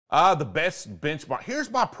The best benchmark.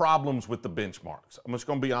 Here's my problems with the benchmarks. I'm just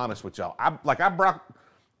gonna be honest with y'all.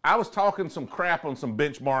 I was talking some crap on some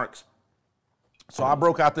benchmarks, so I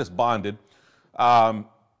broke out this bonded.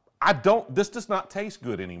 This does not taste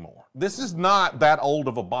good anymore. This is not that old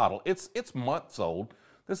of a bottle. It's months old.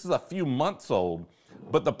 This is a few months old.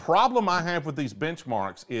 But the problem I have with these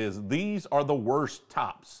benchmarks is these are the worst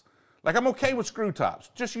tops. Like, I'm okay with screw tops.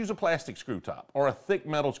 Just use a plastic screw top or a thick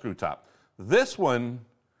metal screw top. This one,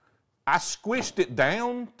 I squished it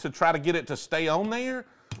down to try to get it to stay on there,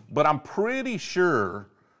 but I'm pretty sure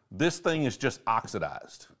this thing is just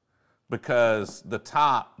oxidized because the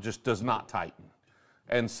top just does not tighten.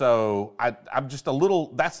 And so I'm just a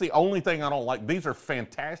little, that's the only thing I don't like. These are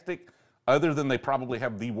fantastic, other than they probably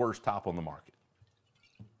have the worst top on the market.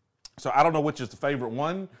 So I don't know which is the favorite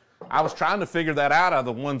one. I was trying to figure that out of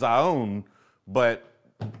the ones I own, but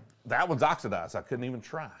that one's oxidized. I couldn't even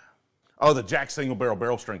try. Oh, the Jack Single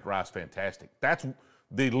Barrel Strength rye is fantastic. That's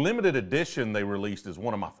the limited edition they released is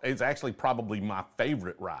it's actually probably my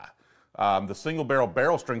favorite rye. The Single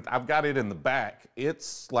Barrel Strength, I've got it in the back.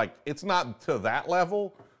 It's not to that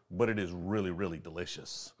level, but it is really, really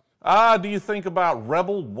delicious. Do you think about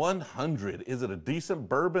Rebel 100? Is it a decent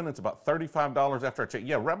bourbon? It's about $35 after I check.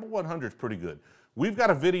 Yeah, Rebel 100 is pretty good. We've got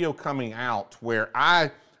a video coming out where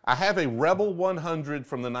I have a Rebel 100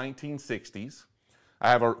 from the 1960s. I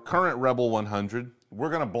have a current Rebel 100. We're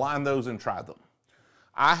gonna blind those and try them.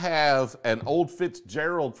 I have an Old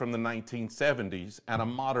Fitzgerald from the 1970s and a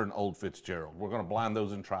modern Old Fitzgerald. We're gonna blind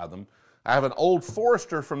those and try them. I have an Old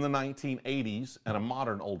Forester from the 1980s and a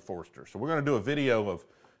modern Old Forester. So we're gonna do a video of,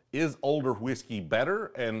 is older whiskey better?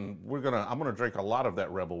 And I'm gonna drink a lot of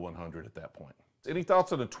that Rebel 100 at that point. Any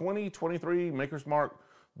thoughts on the 2023 Maker's Mark,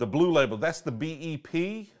 the blue label? That's the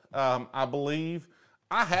BEP, I believe.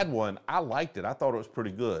 I had one, I liked it. I thought it was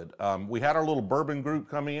pretty good. We had our little bourbon group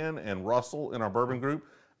come in, and Russell in our bourbon group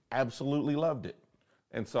absolutely loved it.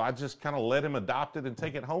 And so I just kind of let him adopt it and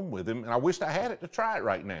take it home with him. And I wished I had it to try it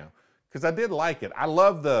right now, because I did like it. I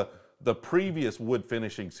love the previous wood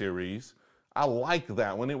finishing series. I like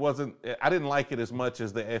that one. I didn't like it as much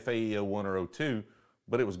as the FAE 01 or 02,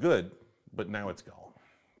 but it was good. But now it's gone.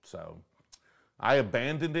 So I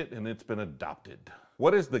abandoned it and it's been adopted.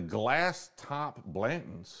 What is the glass top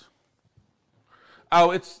Blantons?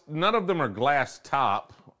 Oh, none of them are glass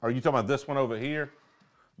top. Are you talking about this one over here?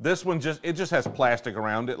 This one it just has plastic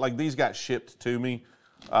around it. Like, these got shipped to me.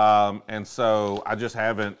 And so I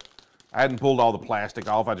hadn't pulled all the plastic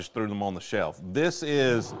off. I just threw them on the shelf. This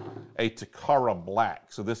is a Takara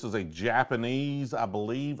Black. So this is a Japanese, I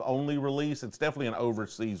believe, only release. It's definitely an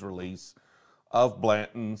overseas release of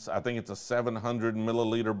Blanton's. I think it's a 700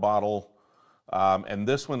 milliliter bottle. And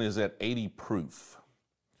this one is at 80 proof.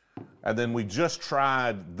 And then we just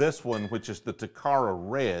tried this one, which is the Takara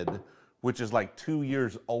Red, which is like 2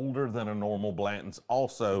 years older than a normal Blanton's.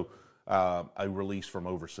 Also a release from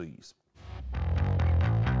overseas.